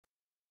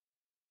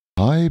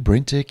Hi,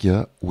 BrenTech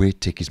here, where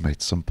tech is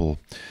made simple.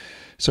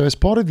 So as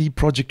part of the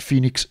Project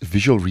Phoenix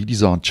visual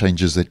redesign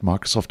changes that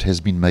Microsoft has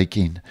been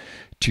making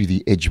to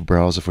the Edge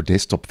browser for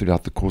desktop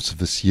throughout the course of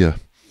this year,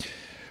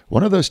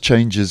 one of those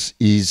changes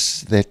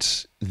is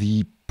that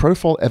the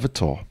profile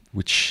avatar,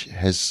 which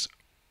has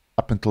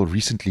up until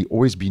recently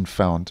always been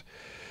found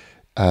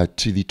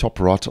to the top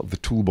right of the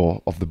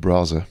toolbar of the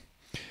browser,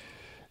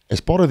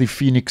 as part of the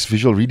Phoenix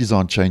visual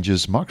redesign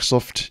changes,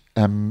 Microsoft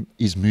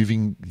is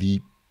moving the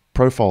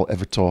profile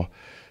avatar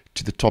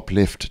to the top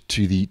left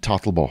to the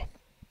title bar.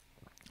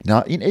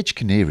 Now in Edge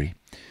Canary,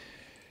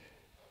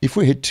 if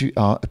we head to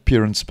our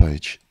appearance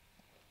page,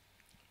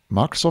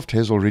 Microsoft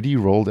has already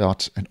rolled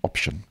out an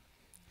option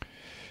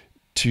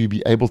to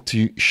be able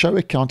to show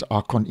account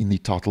icon in the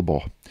title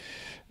bar.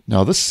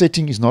 Now this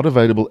setting is not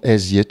available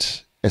as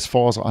yet, as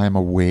far as I am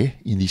aware,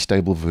 in the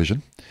stable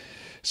version.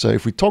 So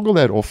if we toggle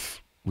that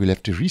off, we'll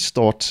have to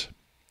restart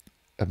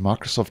a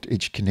Microsoft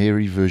Edge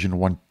Canary version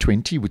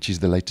 120, which is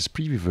the latest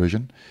preview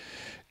version.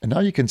 And now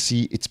you can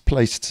see it's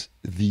placed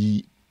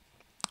the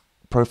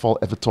profile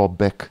avatar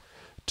back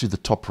to the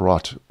top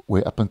right,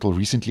 where up until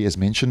recently, as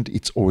mentioned,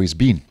 it's always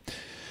been.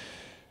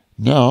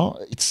 Now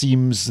it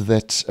seems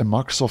that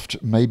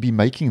Microsoft may be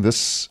making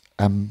this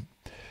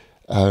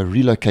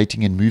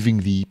relocating and moving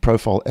the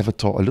profile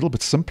avatar a little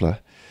bit simpler,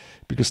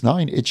 because now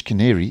in Edge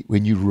Canary,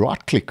 when you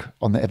right click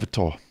on the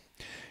avatar,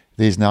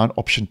 there's now an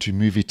option to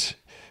move it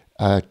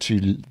to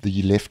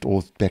the left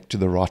or back to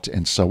the right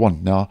and so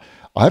on. Now,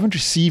 I haven't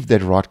received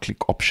that right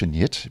click option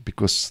yet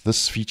because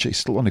this feature is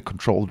still on a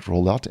controlled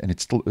rollout and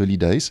it's still early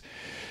days.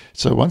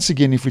 So once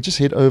again, if we just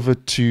head over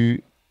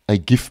to a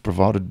GIF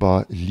provided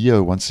by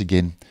Leo once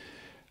again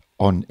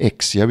on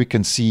X, here we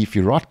can see if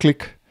you right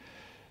click,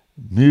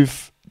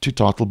 move to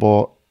title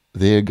bar,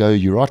 there you go,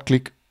 you right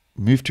click,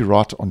 move to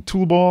right on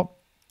toolbar,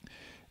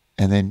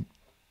 and then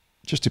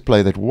just to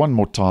play that one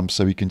more time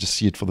so we can just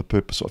see it for the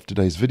purpose of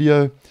today's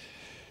video.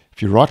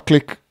 If you right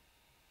click,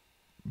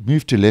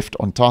 move to left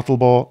on title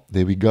bar,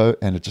 there we go,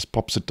 and it just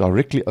pops it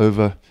directly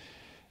over,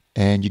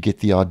 and you get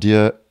the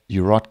idea.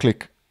 You right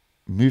click,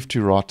 move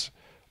to right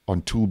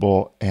on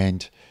toolbar,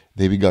 and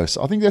there we go.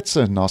 So I think that's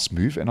a nice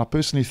move, and I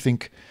personally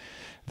think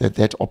that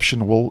that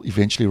option will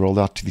eventually roll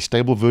out to the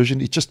stable version.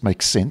 It just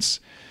makes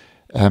sense.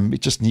 It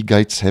just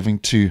negates having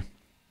to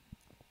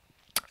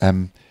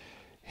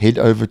head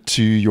over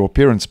to your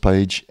appearance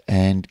page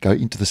and go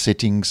into the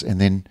settings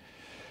and then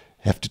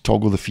have to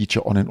toggle the feature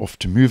on and off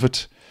to move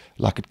it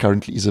like it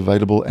currently is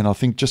available. And I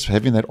think just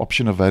having that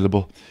option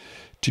available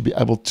to be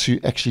able to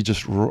actually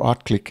just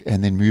right click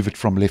and then move it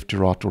from left to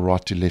right or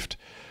right to left,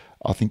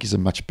 I think is a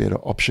much better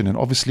option. And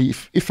obviously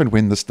if and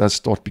when this does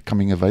start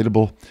becoming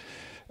available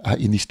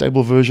in the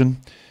stable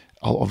version,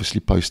 I'll obviously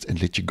post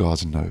and let you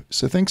guys know.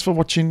 So thanks for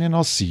watching, and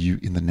I'll see you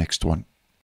in the next one.